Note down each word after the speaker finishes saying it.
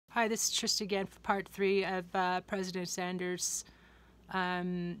Hi, this is Trista again for part 3 of President Sanders'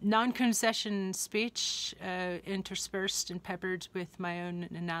 non-concession speech, interspersed and peppered with my own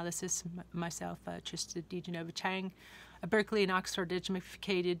analysis. Myself, Trista DeGenova Chang, a Berkeley and Oxford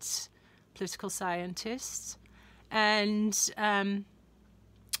educated political scientist. And and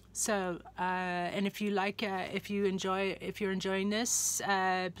if you like, if you're enjoying this,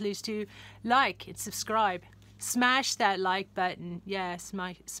 please do like and subscribe. Smash that like button. Yeah,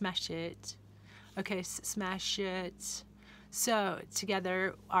 smash it. Okay, smash it. So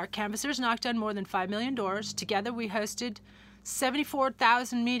together, our canvassers knocked on more than 5 million doors. Together, we hosted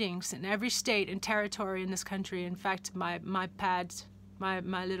 74,000 meetings in every state and territory in this country. In fact, my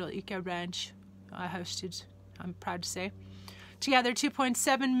little eco ranch, I hosted. I'm proud to say. Together,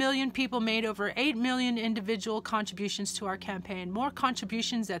 2.7 million people made over 8 million individual contributions to our campaign. More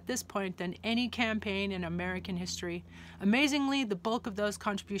contributions at this point than any campaign in American history. Amazingly, the bulk of those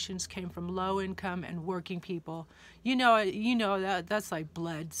contributions came from low-income and working people. You know that's like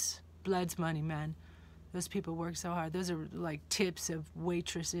Blood's money, man. Those people work so hard. Those are like tips of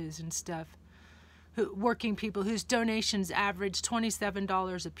waitresses and stuff. Working people whose donations averaged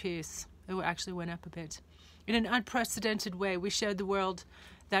 $27 a piece. It actually went up a bit. In an unprecedented way, we showed the world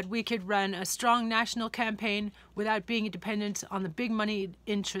that we could run a strong national campaign without being dependent on the big money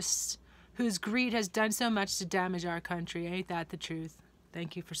interests whose greed has done so much to damage our country. Ain't that the truth?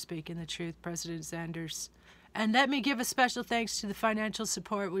 Thank you for speaking the truth, President Sanders. And let me give a special thanks to the financial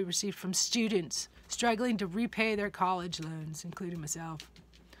support we received from students struggling to repay their college loans, including myself.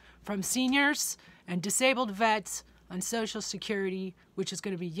 From seniors and disabled vets on Social Security, which is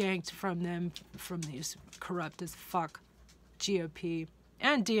going to be yanked from them, from these corrupt as fuck GOP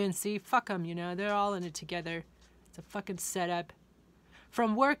and DNC. Fuck them, you know, they're all in it together. It's a fucking setup.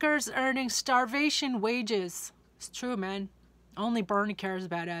 From workers earning starvation wages. It's true, man. Only Bernie cares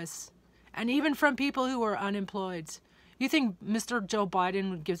about us. And even from people who are unemployed. You think Mr. Joe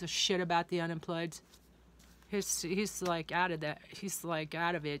Biden gives a shit about the unemployed? He's like out of that. He's like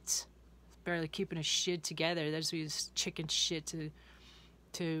out of it. Barely keeping his shit together. That's his chicken shit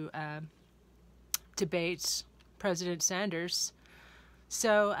to debate President Sanders.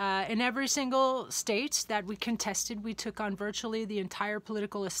 So in every single state that we contested, we took on virtually the entire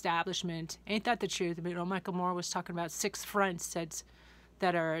political establishment. Ain't that the truth? I mean, Michael Moore was talking about 6 fronts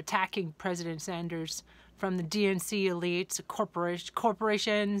that are attacking President Sanders, from the DNC elite,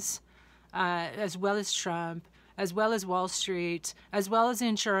 corporations, as well as Trump, as well as Wall Street, as well as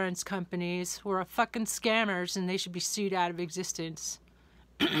insurance companies who are fucking scammers, and they should be sued out of existence.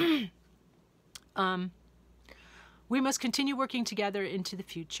 We must continue working together into the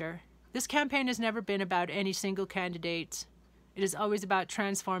future. This campaign has never been about any single candidate. It is always about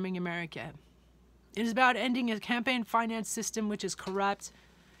transforming America. It is about ending a campaign finance system which is corrupt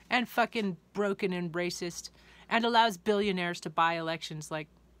and fucking broken and racist and allows billionaires to buy elections like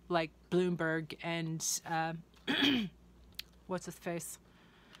Bloomberg and what's his face?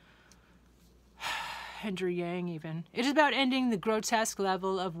 Andrew Yang even. It is about ending the grotesque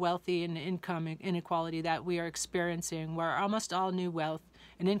level of wealthy and income inequality that we are experiencing, where almost all new wealth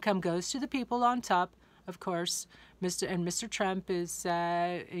and income goes to the people on top, of course. Mr. Trump is,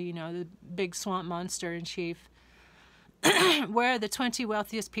 the big swamp monster in chief, where the 20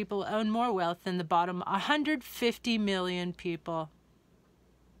 wealthiest people own more wealth than the bottom 150 million people.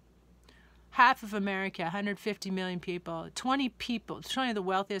 Half of America, 150 million people, 20 of the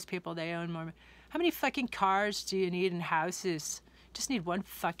wealthiest people, they own more. How many fucking cars do you need in houses? Just need one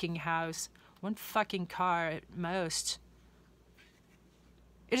fucking house, one fucking car at most.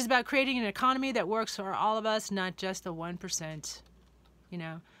 It is about creating an economy that works for all of us, not just the 1%. You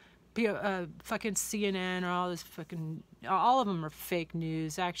know, fucking CNN or all this fucking, all of them are fake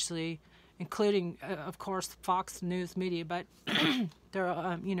news, actually, including, of course, Fox News Media, but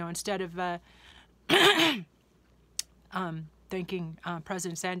they're, instead of thanking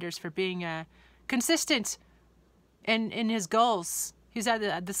President Sanders for being consistent in his goals. He's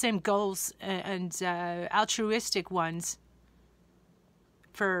had the same goals and altruistic ones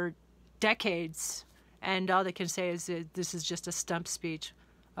for decades, and all they can say is that this is just a stump speech.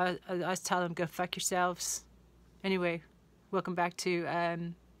 I tell them, go fuck yourselves. Anyway, welcome back to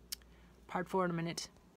part 4 in a minute.